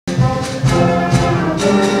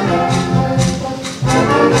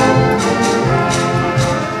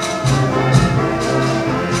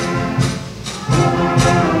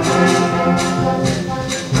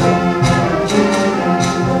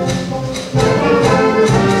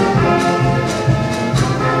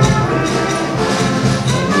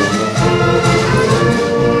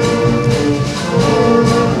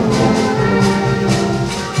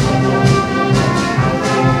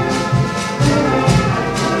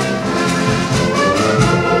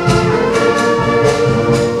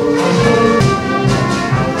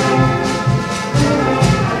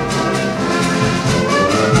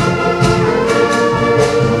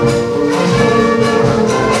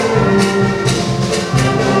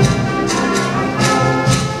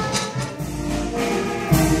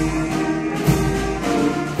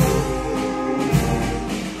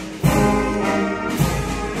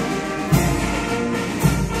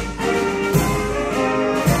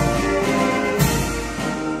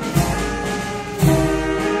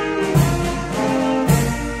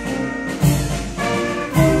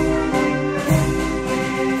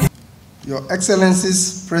Your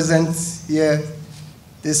Excellencies present here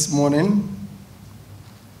this morning,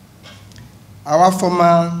 our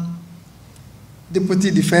former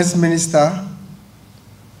Deputy Defense Minister,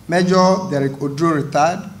 Major Derek Odro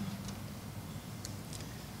retired,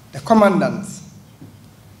 the Commandant,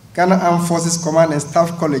 Ghana Armed Forces Command and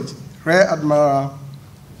Staff College, Rear Admiral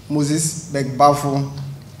Moses Begbafo,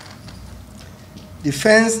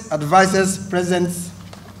 Defense Advisors present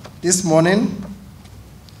this morning,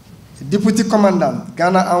 the Deputy Commandant,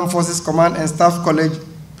 Ghana Armed Forces Command and Staff College,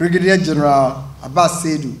 Brigadier General Abbas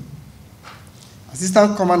Seidu,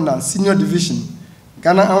 Assistant Commandant, Senior Division,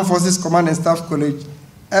 Ghana Armed Forces Command and Staff College,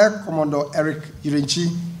 Air Commodore Eric Yurinchi,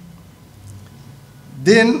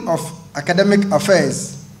 Dean of Academic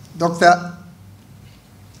Affairs, Dr.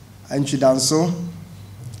 Anchidanso,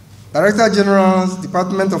 Director General,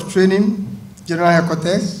 Department of Training, General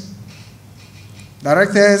Headquarters,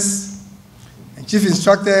 Directors and Chief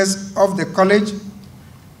Instructors of the College,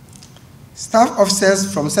 Staff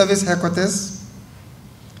Officers from Service Headquarters,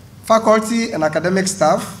 Faculty and Academic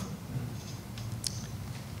Staff,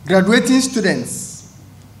 graduating students,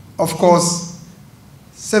 of course,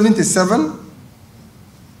 77,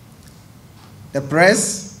 the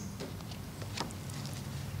press,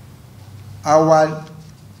 our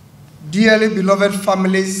dearly beloved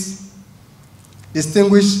families,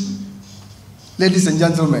 distinguished ladies and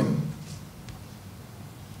gentlemen.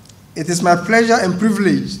 It is my pleasure and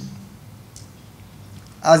privilege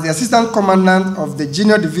as the Assistant Commandant of the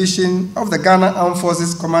Junior Division of the Ghana Armed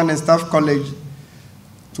Forces Command and Staff College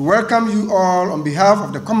to welcome you all on behalf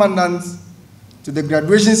of the Commandant to the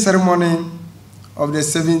graduation ceremony of the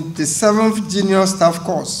 77th Junior Staff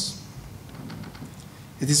Course.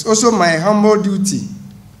 It is also my humble duty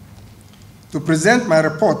to present my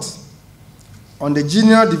report on the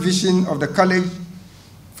Junior Division of the College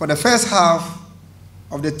for the first half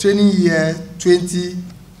of the training year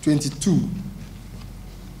 2022.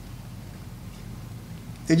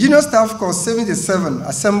 The Junior Staff Course 77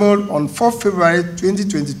 assembled on 4th February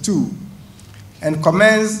 2022 and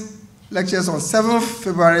commenced lectures on 7th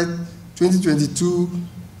February 2022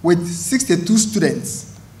 with 62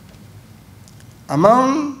 students.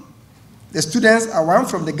 Among the students are one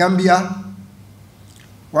from the Gambia,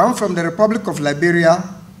 one from the Republic of Liberia,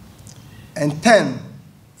 and 10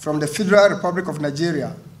 from the Federal Republic of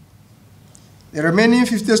Nigeria. The remaining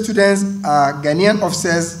 50 students are Ghanaian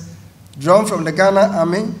officers drawn from the Ghana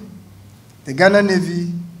Army, the Ghana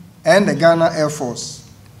Navy, and the Ghana Air Force.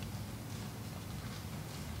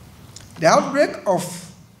 The outbreak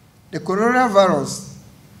of the coronavirus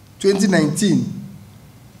 2019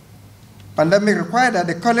 pandemic required that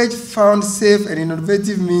the college found safe and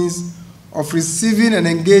innovative means of receiving and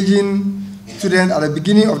engaging students at the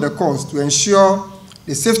beginning of the course to ensure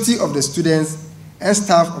the safety of the students and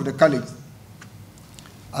staff of the college.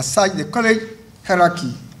 As such, the college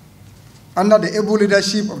hierarchy, under the able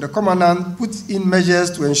leadership of the Commandant, put in measures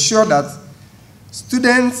to ensure that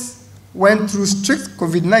students went through strict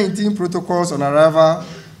COVID-19 protocols on arrival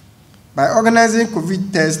by organizing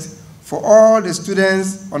COVID tests for all the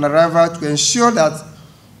students on arrival to ensure that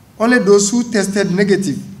only those who tested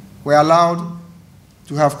negative were allowed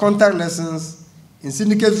to have contact lessons in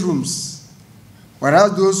syndicate rooms,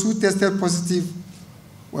 whereas those who tested positive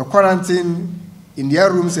were quarantined in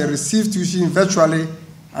their rooms and received tuition virtually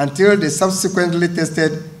until they subsequently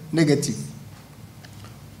tested negative.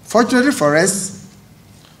 Fortunately for us,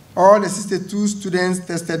 all the 62 students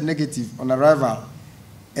tested negative on arrival,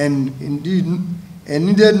 and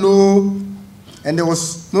there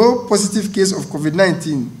was no positive case of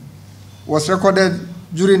COVID-19 was recorded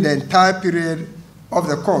during the entire period of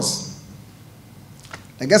the course.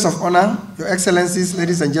 The guests of honor, Your Excellencies,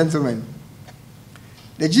 ladies and gentlemen,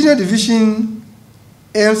 the Junior Division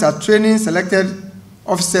aims at training selected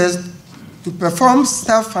officers to perform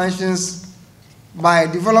staff functions by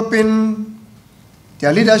developing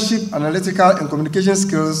their leadership, analytical, and communication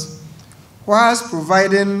skills, whilst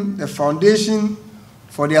providing the foundation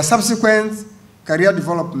for their subsequent career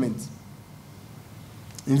development.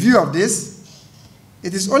 In view of this,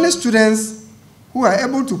 it is only students who are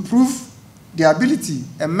able to prove their ability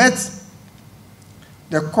and met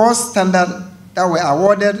the course standard that were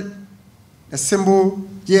awarded the symbol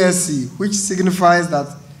JSC, which signifies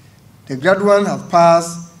that the graduate has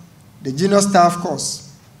passed the Junior Staff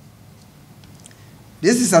Course.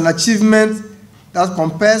 This is an achievement that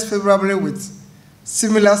compares favorably with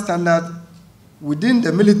similar standards within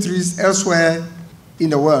the militaries elsewhere in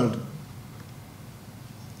the world.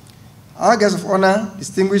 Our guests of honor,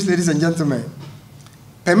 distinguished ladies and gentlemen,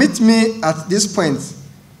 permit me at this point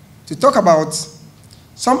to talk about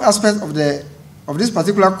some aspects of this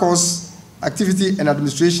particular course activity and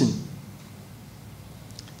administration.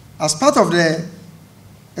 As part of the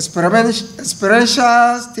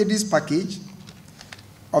experiential studies package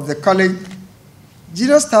of the college,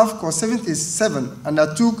 junior staff Corps 77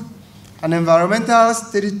 undertook an environmental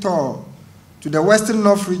study tour to the Western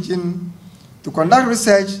North region to conduct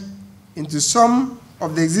research into some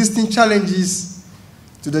of the existing challenges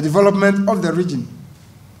to the development of the region.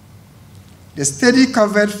 The study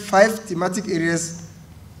covered 5 thematic areas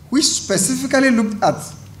which specifically looked at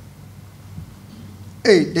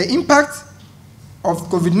A, the impact of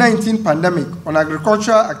COVID-19 pandemic on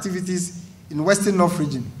agricultural activities in Western North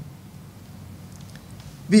region.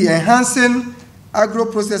 B, enhancing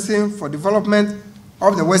agro-processing for development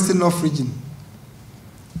of the Western North region.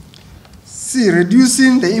 C,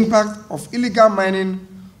 reducing the impact of illegal mining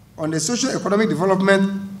on the socio-economic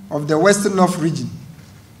development of the Western North region.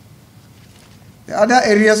 The other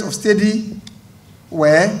areas of study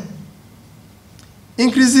were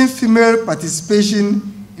increasing female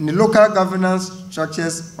participation in the local governance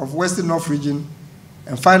structures of Western North region,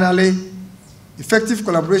 and finally, effective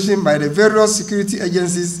collaboration by the various security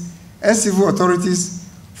agencies and civil authorities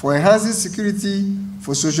for enhancing security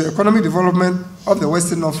for socio-economic development of the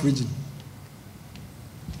Western North region.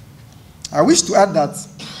 I wish to add that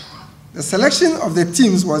the selection of the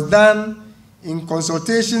teams was done in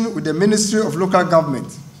consultation with the Ministry of Local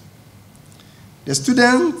Government. The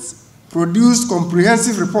students produced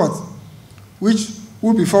comprehensive report which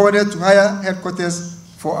will be forwarded to higher headquarters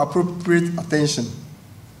for appropriate attention.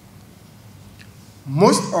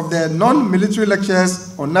 Most of the non-military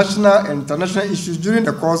lectures on national and international issues during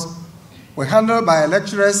the course were handled by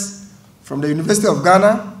lecturers from the University of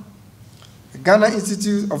Ghana, the Ghana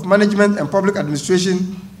Institute of Management and Public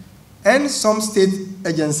Administration, and some state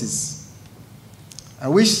agencies. I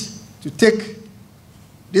wish to take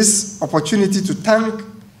this opportunity to thank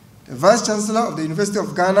the Vice Chancellor of the University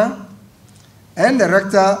of Ghana and the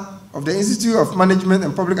Rector of the Institute of Management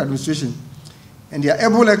and Public Administration and their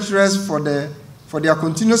able lecturers for their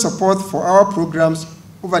continued support for our programs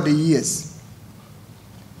over the years.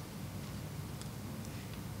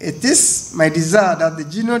 It is my desire that the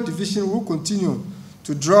junior division will continue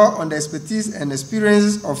to draw on the expertise and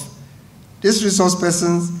experiences of these resource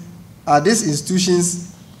persons at these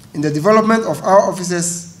institutions in the development of our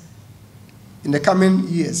officers in the coming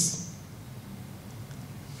years.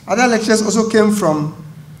 Other lectures also came from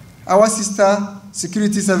our sister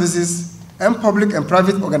security services and public and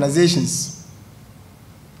private organizations.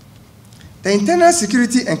 The internal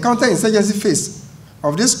security and counterinsurgency phase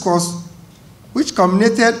of this course, which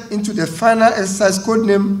culminated into the final exercise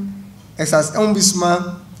codenamed Exercise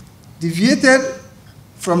Ombudsman, deviated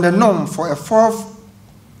from the norm for a 4th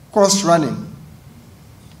course running.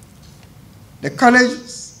 The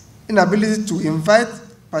college's inability to invite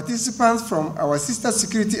participants from our sister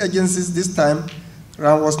security agencies this time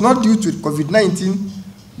round was not due to COVID-19,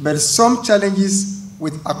 but some challenges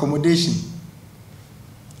with accommodation.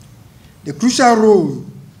 The crucial role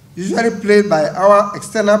usually played by our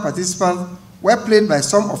external participants were played by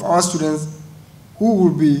some of our students who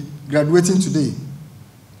will be graduating today.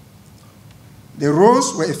 The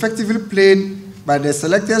roles were effectively played by the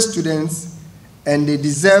selected students, and they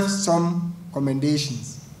deserve some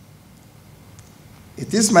commendations.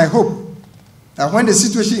 It is my hope that when the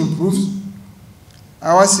situation improves,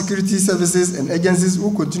 our security services and agencies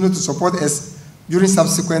will continue to support us during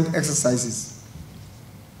subsequent exercises.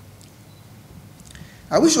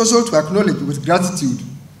 I wish also to acknowledge with gratitude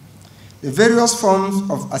the various forms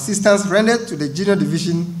of assistance rendered to the junior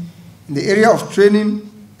division in the area of training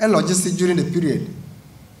and logistics during the period.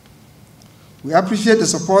 We appreciate the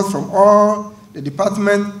support from all the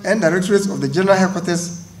department and directorates of the General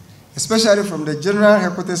Headquarters, especially from the General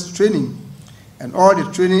Headquarters Training and all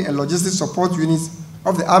the training and logistics support units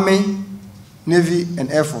of the Army, Navy,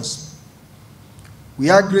 and Air Force. We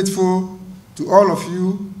are grateful to all of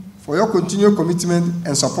you for your continued commitment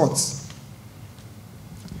and support.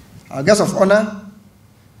 Our guests of honor,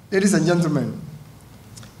 ladies and gentlemen,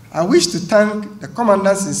 I wish to thank the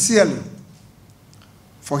Commandant sincerely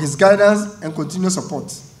for his guidance and continued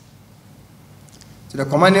support. To the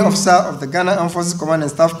Commanding Officer of the Ghana Armed Forces Command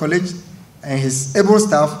and Staff College and his able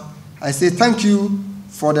staff, I say thank you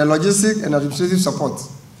for the logistic and administrative support.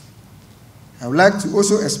 I would like to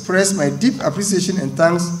also express my deep appreciation and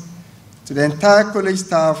thanks to the entire college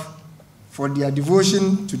staff for their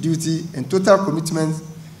devotion to duty and total commitment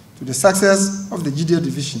to the success of the junior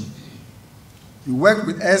division. You worked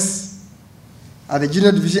with us at the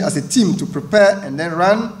junior division as a team to prepare and then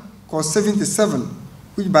run course 77,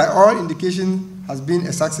 which by all indication has been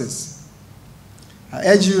a success. I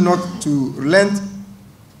urge you not to relent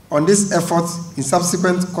on this effort in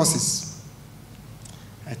subsequent courses.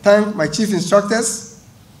 I thank my chief instructors,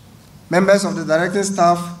 members of the directing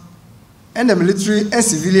staff, and the military and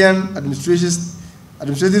civilian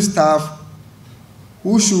administrative staff,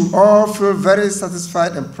 who should all feel very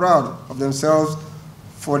satisfied and proud of themselves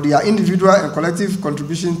for their individual and collective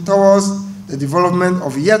contribution towards the development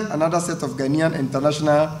of yet another set of Ghanaian and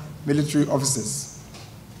international military officers.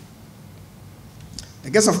 The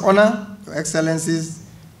guests of honor, Your Excellencies,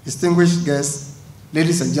 distinguished guests,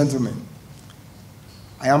 ladies and gentlemen,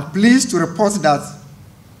 I am pleased to report that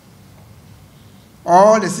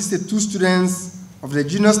all the 62 students of the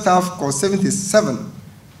Junior Staff Course 77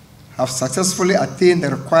 have successfully attained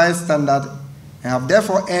the required standard and have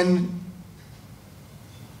therefore earned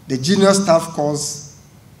the Junior Staff Course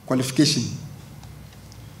qualification.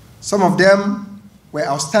 Some of them were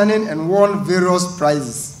outstanding and won various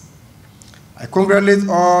prizes. I congratulate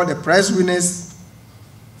all the prize winners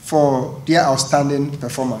for their outstanding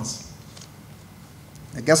performance.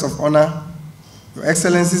 The guests of honor, Your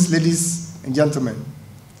Excellencies, ladies and gentlemen,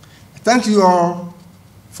 I thank you all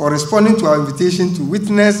for responding to our invitation to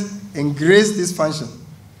witness and grace this function.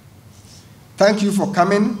 Thank you for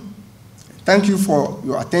coming. Thank you for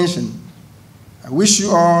your attention. I wish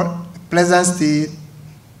you all a pleasant stay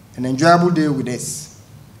and enjoyable day with us.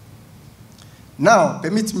 Now,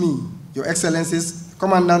 permit me, Your Excellencies,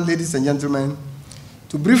 Commandant, ladies and gentlemen,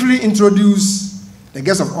 to briefly introduce the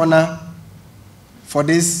guests of honor for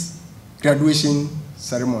this graduation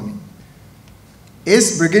ceremony.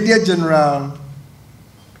 Is Brigadier General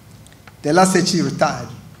Gafcsc retired.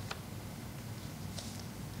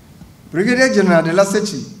 Brigadier General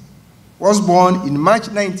Gafcsc was born in March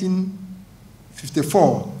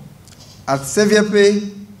 1954 at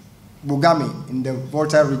Seviepe, Bugame in the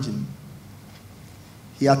Volta region.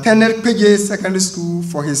 He attended PJ Secondary School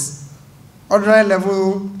for his ordinary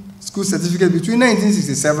level school certificate between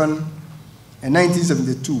 1967 and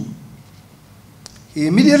 1972. He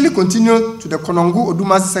immediately continued to the Konongo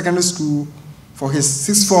Odumasi Secondary School for his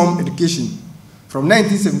sixth form education from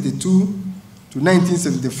 1972 to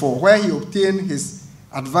 1974, where he obtained his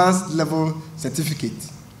advanced level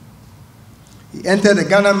certificate. He entered the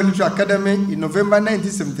Ghana Military Academy in November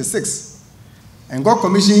 1976 and got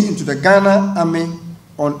commissioned into the Ghana Army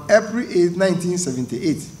on April 8,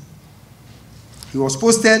 1978. He was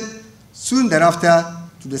posted soon thereafter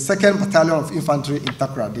to the 2nd Battalion of Infantry in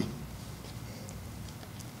Takoradi.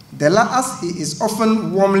 Dela, as he is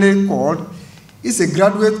often warmly called, is a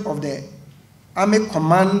graduate of the Army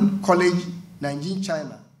Command College, Nanjing,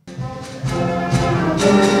 China.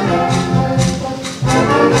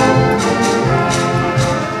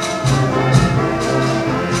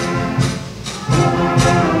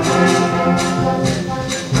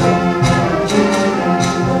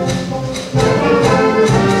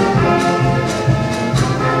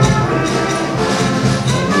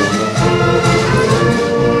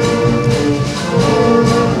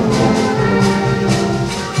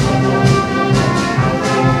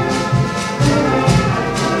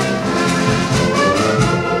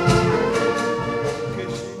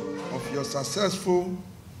 Successful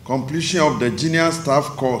completion of the Junior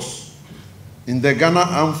Staff Course in the Ghana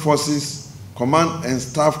Armed Forces Command and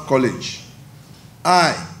Staff College,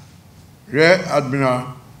 I, Rear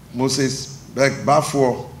Admiral Moses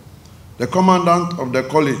Beck-Bafour, the Commandant of the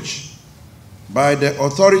College, by the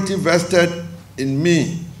authority vested in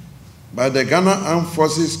me by the Ghana Armed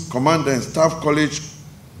Forces Command and Staff College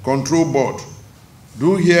Control Board,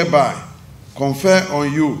 do hereby confer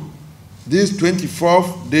on you this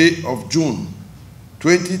 24th day of June,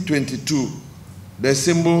 2022, the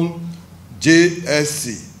symbol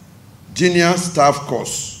JSC, Junior Staff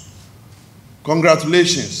Course.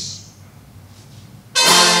 Congratulations.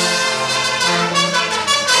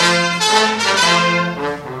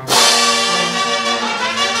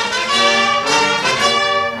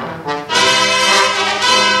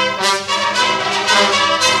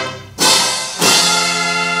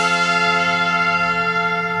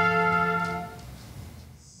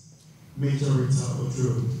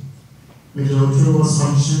 Major Odro was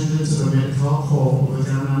functioned into the Medical Corps of the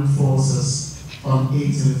Ghana Armed Forces on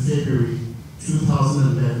 18 February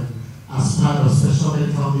 2011 as part of Special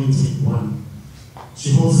Medical Intake 1.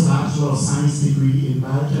 She holds a Bachelor of Science degree in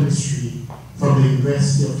Biochemistry from the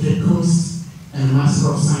University of Cape Coast and a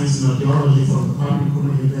Master of Science in Audiology from the Kwame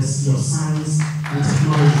Nkrumah University of Science and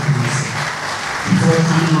Technology. Before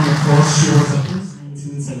coming on the course, she was at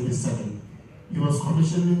 1977. He was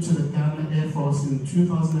commissioned into the Ghana Air Force in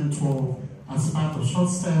 2012 as part of Short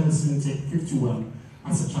Service Intake 51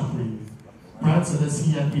 as a chaplain. Prior to this,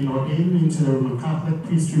 he had been ordained into the Roman Catholic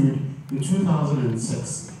priesthood in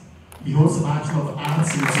 2006 He holds a Bachelor of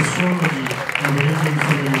Arts in Sociology and Religion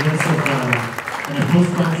from the University of Ghana and a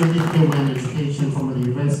postgraduate diploma in education from the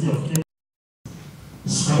University of Cape.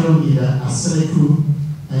 Shadow leader Aseleku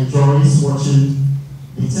enjoys watching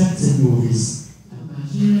detective movies. The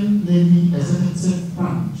Nigerian Navy Executive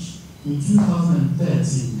Branch in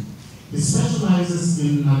 2013. He specializes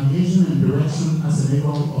in navigation and direction as a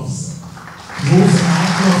naval officer. He holds a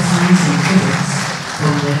Bachelor of Science in Physics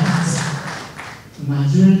from the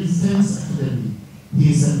Nigerian Defense Academy.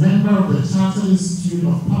 He is a member of the Chartered Institute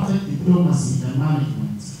of Public Diplomacy and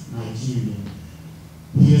Management, Nigeria.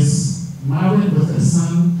 He is married with a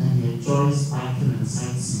son and he enjoys biking and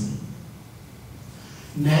sightseeing.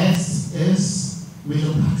 Next is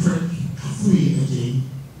Major Patrick Kafui Ejay.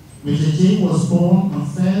 Major J was born on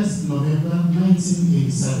 1st November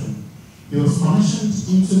 1987. He was commissioned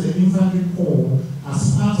into the Infantry Corps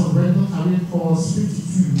as part of Regular Career Course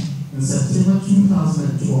 52 in September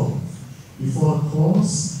 2012. Before the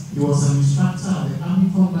course, he was an instructor at the Army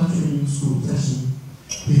Combat Training School, Teshi.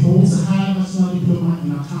 He holds a higher national diploma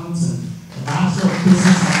in accounting, a Bachelor of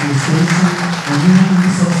Business Administration and Human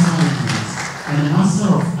Resource Management, and a Master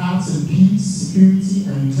of Arts in Peace, Security,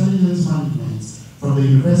 and Intelligence Management from the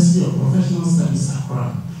University of Professional Studies,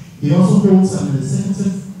 Accra. He also holds an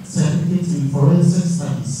executive certificate in forensic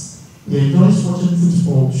studies. He enjoys watching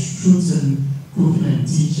football, shooting, cooking, and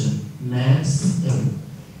teaching. Next,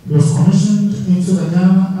 he was commissioned into the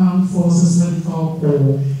Ghana Armed Forces Medical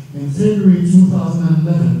Corps in February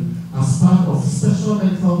 2011 as part of Special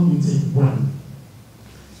Medical Intake 1.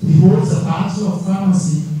 He holds a Bachelor of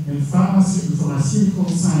Pharmacy in Pharmacy and Pharmaceutical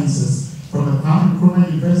Sciences from the Kwame Nkrumah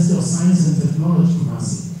University of Science and Technology,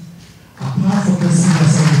 Kumasi. Apart from this, he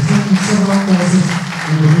has undertaken several courses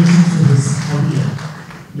in relation to his career.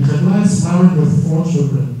 Mr. Glenn is married with 4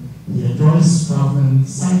 children. He enjoys traveling,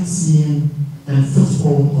 sightseeing, and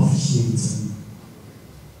football officiating.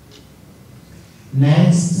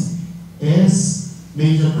 Next is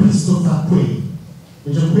Major Christopher Quay.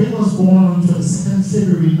 Major Quay was born on 22nd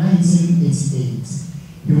February 1988.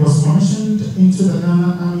 He was commissioned into the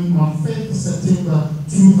Ghana Army on 5th September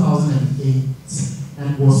 2008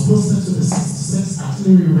 and was posted to the 66th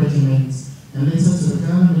Artillery Regiment and later to the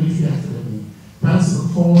Ghana Military Academy. Prior to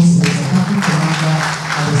the course, he was a captain commander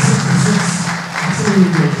at the 66th Artillery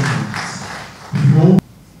Regiment.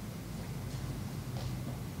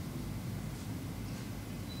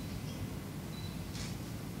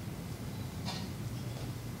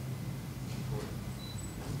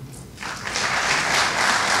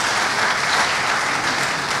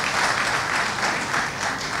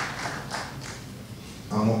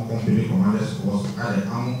 Company Commanders Course at the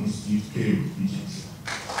Army Institute, Cairo, Egypt,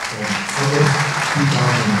 from August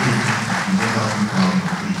 2008 to November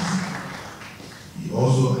 2008. He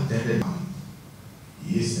also attended.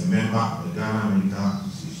 He is a member of the Ghana Medical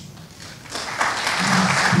Association. He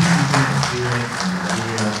has peacekeeping experience in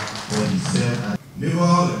Nigeria, where he served as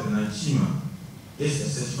Naval Lieutenant Chima, is a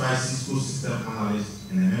certified Cisco system analyst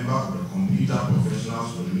and a member of the Computer Professionals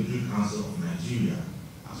for the Military Council of Nigeria,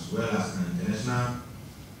 as well as the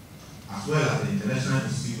International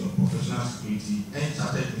Institute of Professional Security and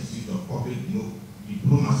Chartered Institute of Public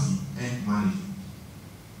Diplomacy and Management.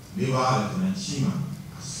 Naval Lieutenant Chima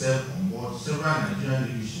has served on board several Nigerian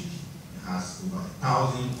Navy ships and has over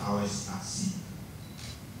 1,000 hours at sea.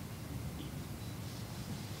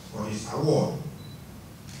 For his award,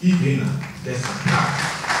 he gained the plaque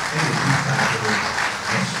and the big title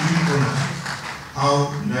Extreme Ownership: How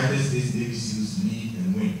United States Navy SEALs Lead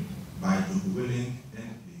and Win by Joko Willing and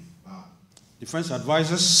Defense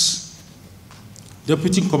Advisors,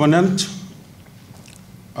 Deputy Commandant,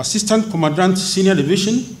 Assistant Commandant Senior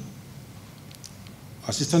Division,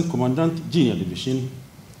 Assistant Commandant Junior Division,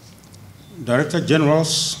 Director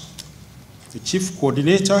Generals, the Chief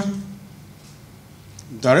Coordinator,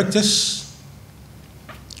 Directors,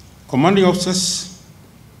 Commanding Officers,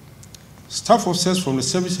 Staff Officers from the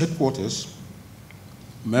Service Headquarters,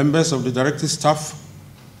 members of the Directing Staff,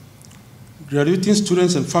 graduating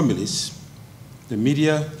students and families, the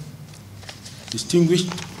media, distinguished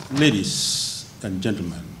ladies and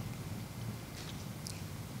gentlemen.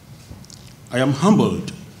 I am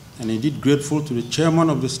humbled and indeed grateful to the chairman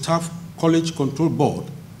of the Staff College Control Board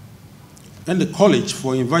and the college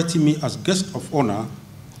for inviting me as guest of honor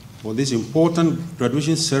for this important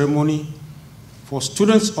graduation ceremony for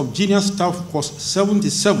students of Junior Staff Course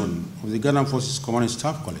 77 of the Ghana Forces Command and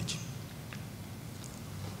Staff College.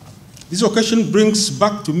 This occasion brings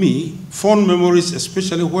back to me fond memories,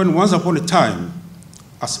 especially when once upon a time,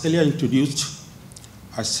 as earlier introduced,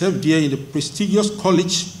 I served here in the prestigious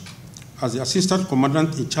college as the Assistant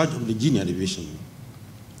Commandant in charge of the Junior Division.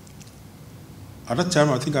 At that time,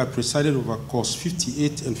 I think I presided over course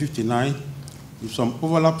 58 and 59 with some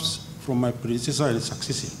overlaps from my predecessor and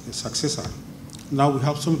successor. Now we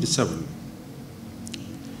have 77.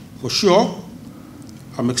 For sure,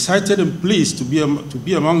 I'm excited and pleased to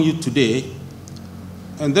be among you today,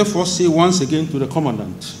 and therefore say once again to the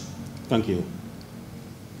Commandant, thank you.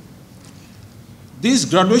 This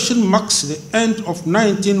graduation marks the end of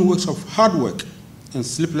 19 weeks of hard work and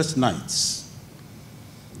sleepless nights.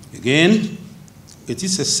 Again, it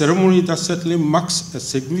is a ceremony that certainly marks a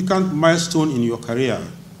significant milestone in your career.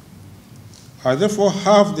 I therefore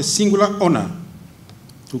have the singular honor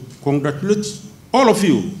to congratulate all of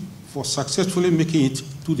you for successfully making it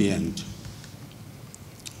to the end.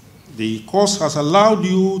 The course has allowed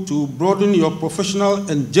you to broaden your professional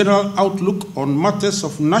and general outlook on matters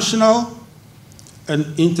of national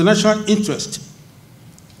and international interest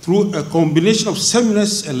through a combination of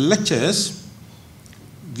seminars and lectures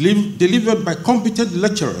delivered by competent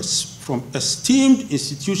lecturers from esteemed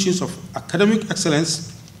institutions of academic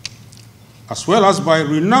excellence, as well as by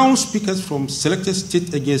renowned speakers from selected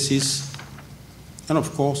state agencies, and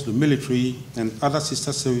of course the military and other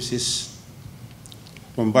sister services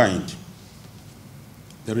combined.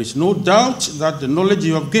 There is no doubt that the knowledge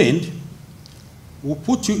you have gained will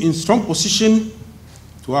put you in strong position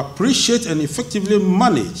to appreciate and effectively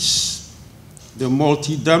manage the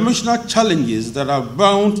multidimensional challenges that are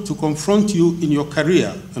bound to confront you in your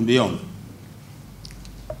career and beyond.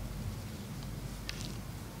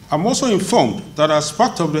 I'm also informed that as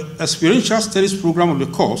part of the experiential studies program of the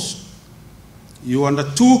course, you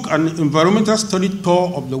undertook an environmental study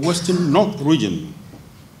tour of the Western North region.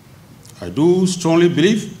 I do strongly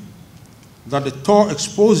believe that the tour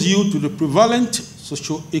exposed you to the prevalent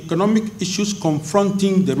socio-economic issues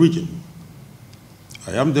confronting the region.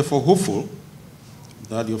 I am therefore hopeful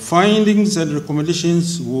that your findings and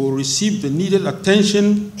recommendations will receive the needed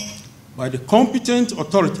attention by the competent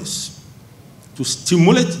authorities to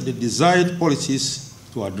stimulate the desired policies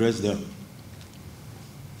to address them.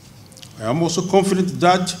 I am also confident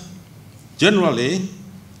that, generally,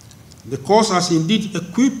 the course has indeed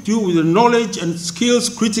equipped you with the knowledge and skills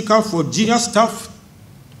critical for junior staff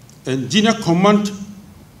and junior command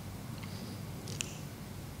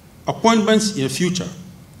appointments in the future.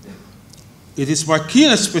 It is my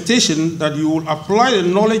keen expectation that you will apply the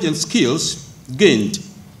knowledge and skills gained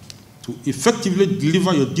to effectively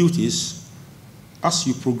deliver your duties as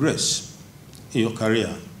you progress in your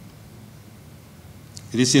career.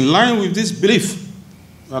 It is in line with this belief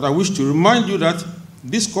that I wish to remind you that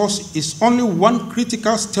this course is only one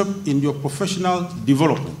critical step in your professional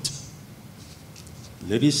development.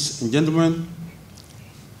 Ladies and gentlemen,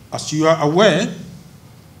 as you are aware,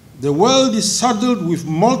 the world is saddled with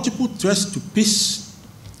multiple threats to peace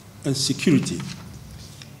and security.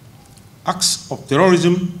 Acts of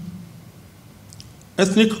terrorism,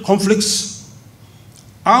 ethnic conflicts,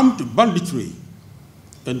 armed banditry,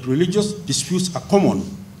 and religious disputes are common,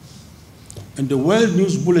 and the world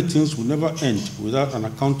news bulletins will never end without an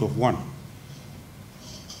account of one.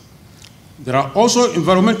 There are also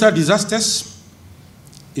environmental disasters,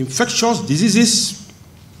 infectious diseases,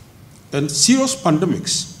 and serious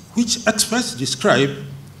pandemics, which experts describe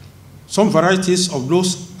some varieties of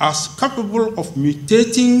those as capable of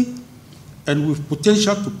mutating and with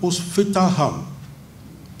potential to pose fatal harm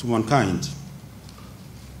to mankind.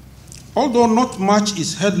 Although not much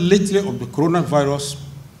is heard lately of the coronavirus,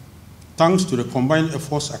 thanks to the combined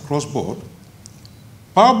efforts across board,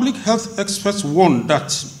 public health experts warn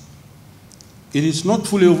that it is not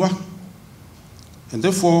fully over, and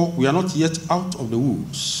therefore we are not yet out of the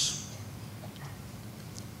woods.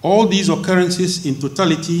 All these occurrences in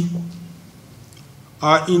totality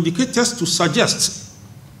are indicators to suggest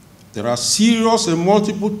there are serious and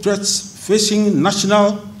multiple threats facing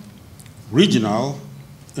national, regional,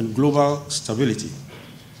 and global stability.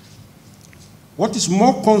 What is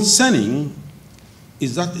more concerning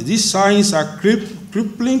is that these signs are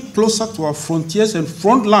crippling closer to our frontiers and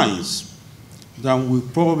front lines than we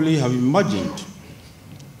probably have imagined.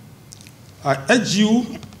 I urge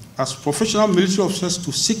you as professional military officers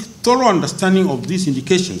to seek thorough understanding of these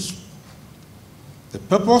indications. The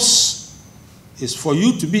purpose is for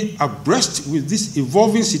you to be abreast with this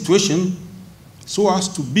evolving situation so as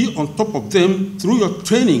to be on top of them through your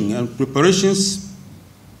training and preparations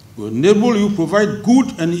to enable you to provide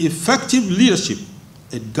good and effective leadership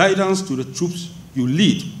and guidance to the troops you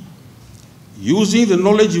lead, using the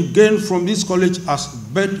knowledge you gain from this college as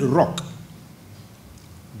bedrock.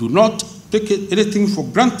 Do not take anything for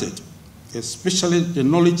granted, especially the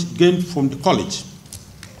knowledge gained from the college.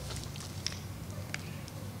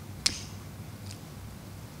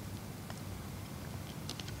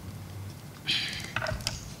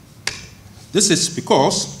 This is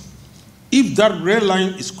because if that red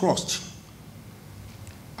line is crossed,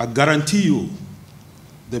 I guarantee you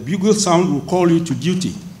the bugle sound will call you to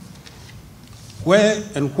duty. Where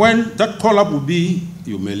and when that call-up will be,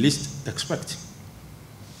 you may least expect.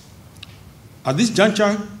 At this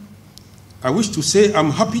juncture, I wish to say I'm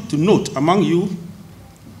happy to note among you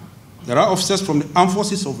there are officers from the armed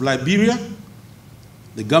forces of Liberia,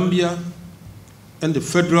 the Gambia, and the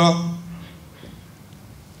Federal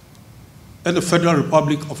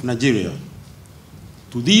Republic of Nigeria.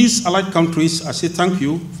 To these allied countries, I say thank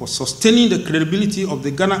you for sustaining the credibility of the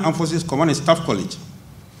Ghana Armed Forces Command and Staff College.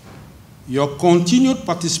 Your continued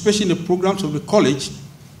participation in the programs of the college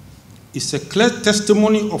is a clear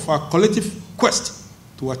testimony of our collective quest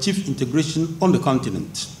to achieve integration on the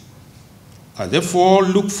continent. I therefore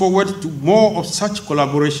look forward to more of such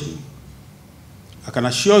collaboration. I can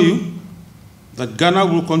assure you that Ghana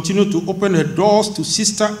will continue to open her doors to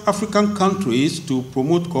sister African countries to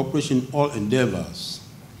promote cooperation in all endeavors.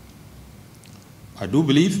 I do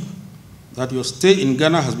believe that your stay in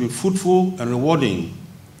Ghana has been fruitful and rewarding,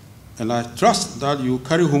 and I trust that you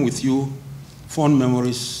carry home with you fond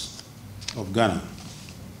memories of Ghana.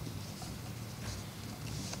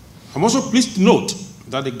 I'm also pleased to note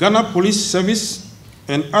that the Ghana Police Service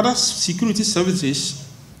and other security services,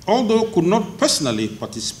 although could not personally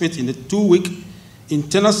participate in the 2-week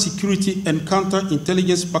internal security and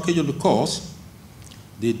counterintelligence package of the course,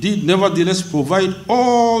 they did nevertheless provide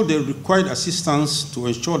all the required assistance to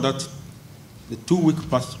ensure that the 2-week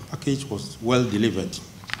package was well delivered.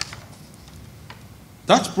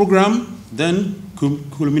 That program then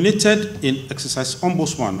culminated in Exercise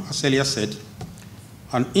Ombudsman, as earlier said,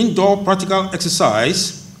 an indoor practical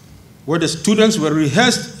exercise where the students were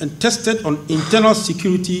rehearsed and tested on internal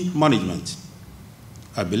security management.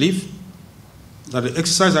 I believe that the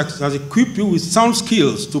exercise has equipped you with sound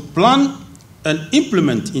skills to plan and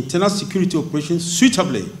implement internal security operations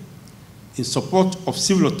suitably in support of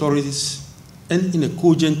civil authorities and in a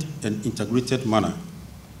cogent and integrated manner.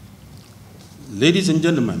 Ladies and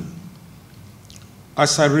gentlemen,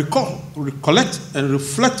 as I recollect and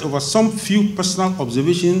reflect over some few personal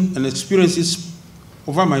observations and experiences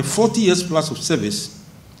over my 40 years plus of service,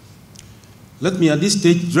 let me at this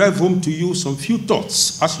stage drive home to you some few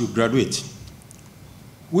thoughts as you graduate,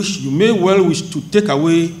 which you may well wish to take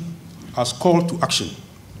away as call to action.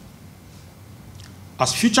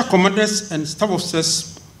 As future commanders and staff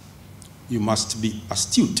officers, you must be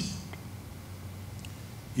astute.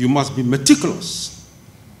 You must be meticulous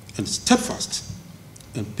and steadfast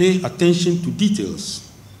and pay attention to details.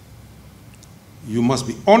 You must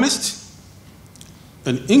be honest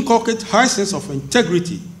and inculcate high sense of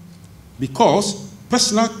integrity because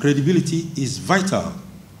personal credibility is vital.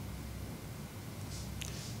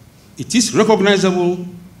 It is recognizable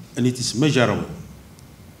and it is measurable.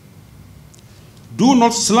 Do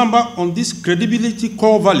not slumber on this credibility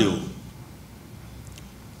core value.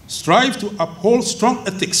 Strive to uphold strong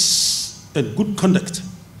ethics and good conduct,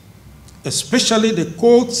 especially the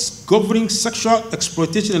codes governing sexual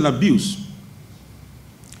exploitation and abuse,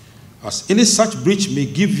 as any such breach may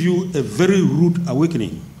give you a very rude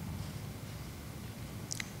awakening.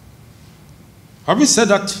 Having said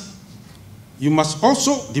that, you must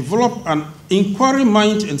also develop an inquiry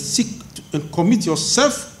mind and seek and commit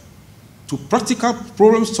yourself to practical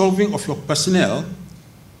problem solving of your personnel,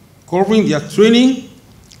 covering their training,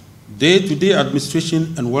 day-to-day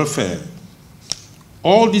administration, and welfare.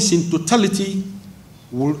 All this in totality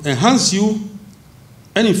will enhance you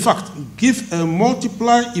and, in fact, give a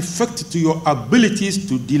multiplier effect to your abilities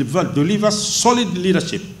to deliver solid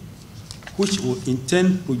leadership, which will in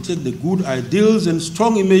turn project the good ideals and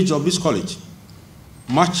strong image of this college,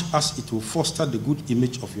 much as it will foster the good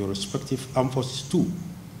image of your respective armed forces too.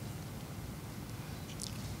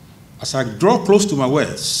 As I draw close to my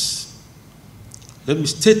words, let me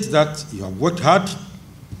state that you have worked hard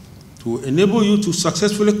to enable you to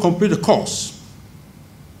successfully complete the course.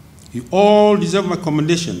 You all deserve my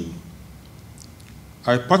commendation.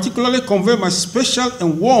 I particularly convey my special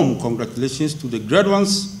and warm congratulations to the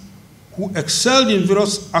graduates who excelled in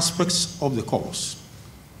various aspects of the course.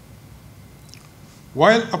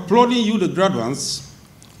 While applauding you, the graduates,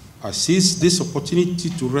 I seize this opportunity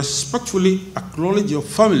to respectfully acknowledge your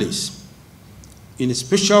families in a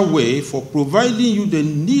special way for providing you the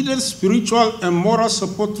needed spiritual and moral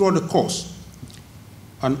support throughout the course,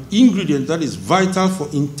 an ingredient that is vital for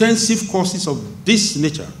intensive courses of this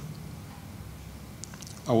nature.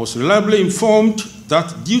 I was reliably informed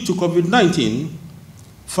that due to COVID-19,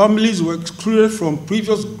 families were excluded from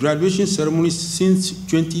previous graduation ceremonies since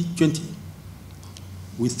 2020.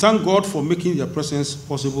 We thank God for making their presence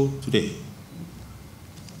possible today.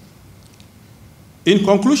 In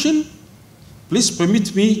conclusion, please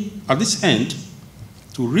permit me at this end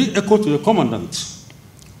to re-echo to the Commandant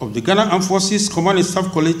of the Ghana Armed Forces Command and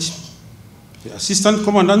Staff College, the Assistant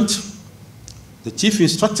Commandant, the Chief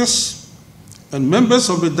Instructors, and members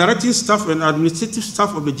of the Directing Staff and Administrative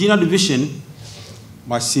Staff of the Junior Division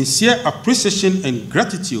my sincere appreciation and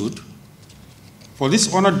gratitude for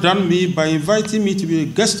this honor done me by inviting me to be a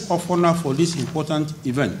guest of honor for this important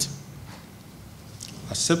event.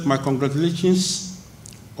 Accept my congratulations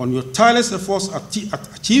on your tireless efforts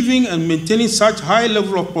at achieving and maintaining such high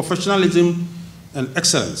level of professionalism and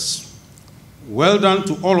excellence. Well done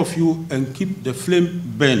to all of you, and keep the flame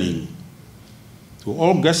burning. To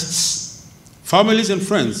all guests, families, and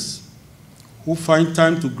friends who find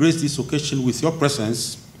time to grace this occasion with your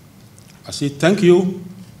presence, I say thank you,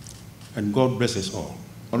 and God bless us all.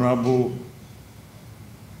 Honorable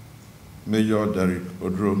Major Derek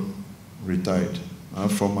Odro, retired, our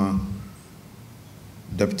former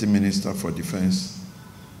Deputy Minister for Defense,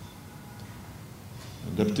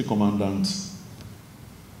 Deputy Commandant,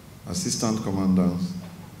 Assistant Commandant,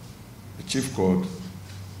 the Chief Court,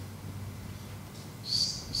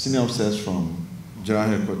 senior officers from General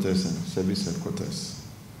Headquarters and Service Headquarters,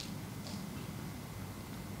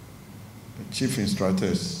 the Chief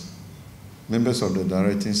Instructors, members of the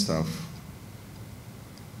Directing Staff,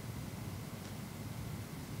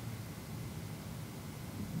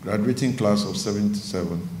 graduating class of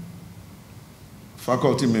 77,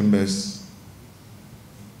 faculty members,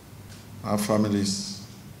 our families,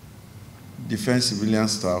 defense civilian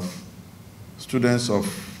staff, students of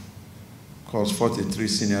course 43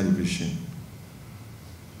 Senior Division,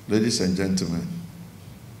 ladies and gentlemen,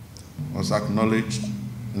 was acknowledged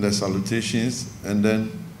in the salutations and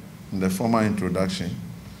then in the formal introduction.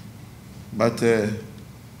 But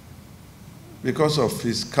because of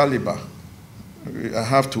his caliber, I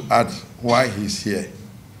have to add why he's here.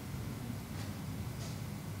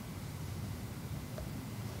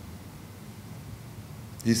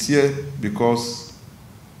 He's here because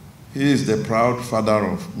he is the proud father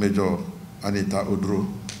of Major Anita Odro,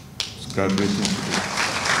 who's graduating today.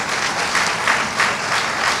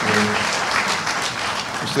 So,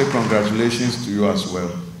 I say congratulations to you as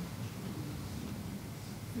well.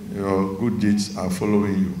 Your good deeds are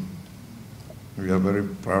following you. We are very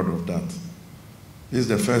proud of that. This is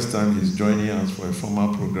the first time he's joining us for a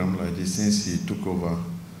formal program like this since he took over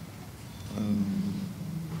in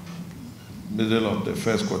the middle of the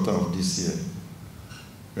first quarter of this year.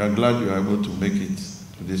 We are glad you are able to make it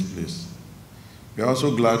to this place. We are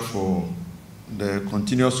also glad for the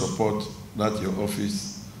continuous support that your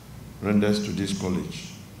office renders to this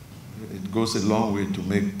college. It goes a long way to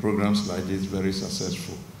make programs like this very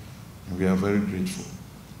successful, and we are very grateful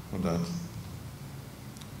for that.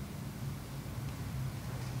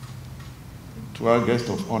 To our guest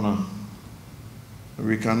of honor,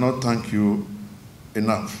 we cannot thank you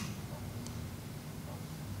enough.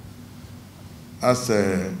 As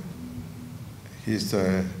his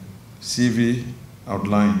CV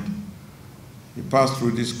outlined, he passed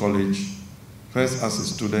through this college, first as a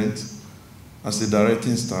student, as a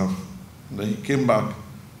directing staff, and then he came back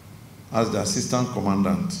as the assistant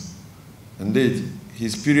commandant. Indeed,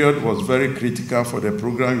 his period was very critical for the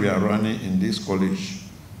program we are running in this college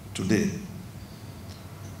today,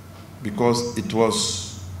 because it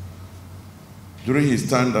was during his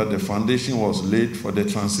time that the foundation was laid for the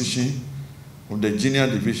transition of the junior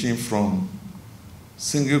division from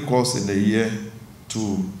single course in the year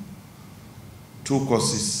to 2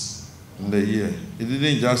 courses in the year. It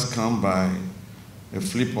didn't just come by a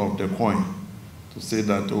flip of the coin to say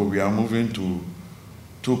that, oh, we are moving to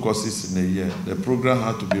 2 courses in a year. The program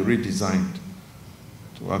had to be redesigned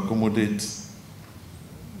to accommodate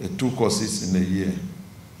the 2 courses in a year.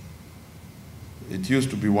 It used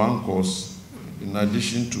to be 1 course in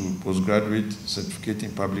addition to postgraduate certificate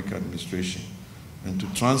in public administration. And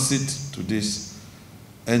to transit to this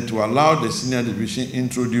and to allow the senior division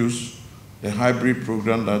introduce the hybrid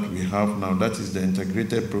program that we have now, that is the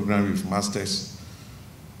integrated program with masters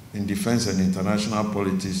in defense and international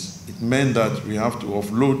politics, it meant that we have to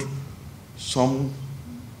offload some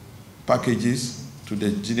packages to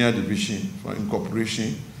the junior division for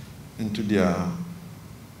incorporation into their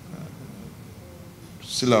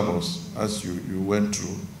syllabus as you went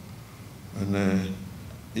through. And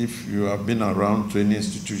if you have been around training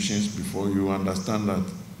institutions before, you understand that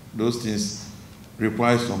those things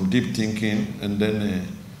require some deep thinking and then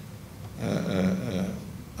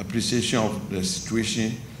appreciation of the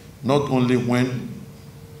situation, not only when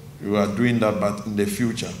you are doing that, but in the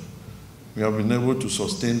future. We have been able to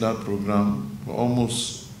sustain that program for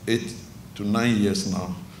almost 8 to 9 years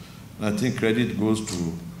now. And I think credit goes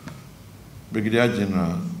to Brigadier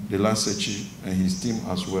General Gafcsc and his team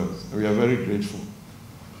as well. We are very grateful.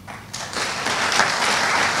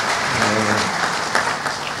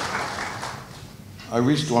 I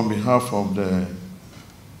wish to, on behalf of the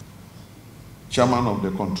chairman of the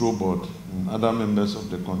control board and other members of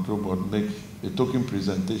the control board, make a token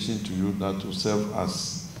presentation to you that will serve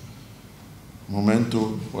as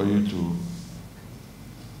memento for you to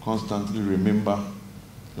constantly remember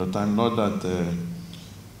your time. Not that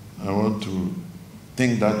I want to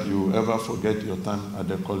think that you ever forget your time at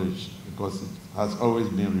the college, because it has always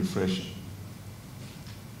been refreshing.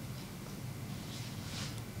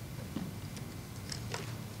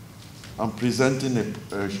 I'm presenting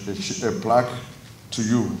a plaque to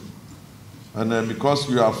you, and because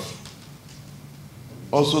you have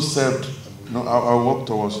also served, no, I'll walk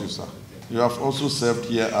towards you, sir. You have also served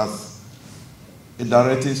here as a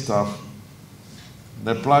directing staff.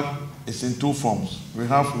 The plaque is in two forms. We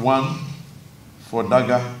have one for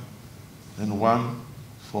dagger and one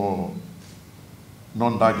for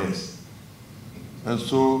non-daggers. And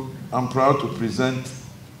so I'm proud to present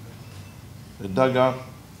the dagger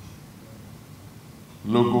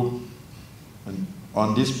logo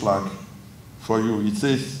on this plaque for you. It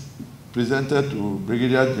says, presented to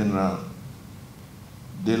Brigadier General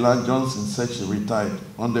Dela Johnson Sechi, retired,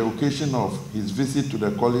 on the occasion of his visit to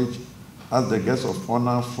the college as the guest of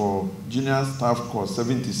honor for Junior Staff Course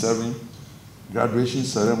 77 graduation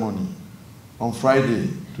ceremony on Friday,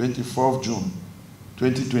 24th June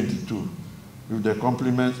 2022, with the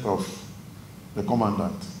compliments of the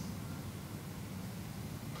Commandant.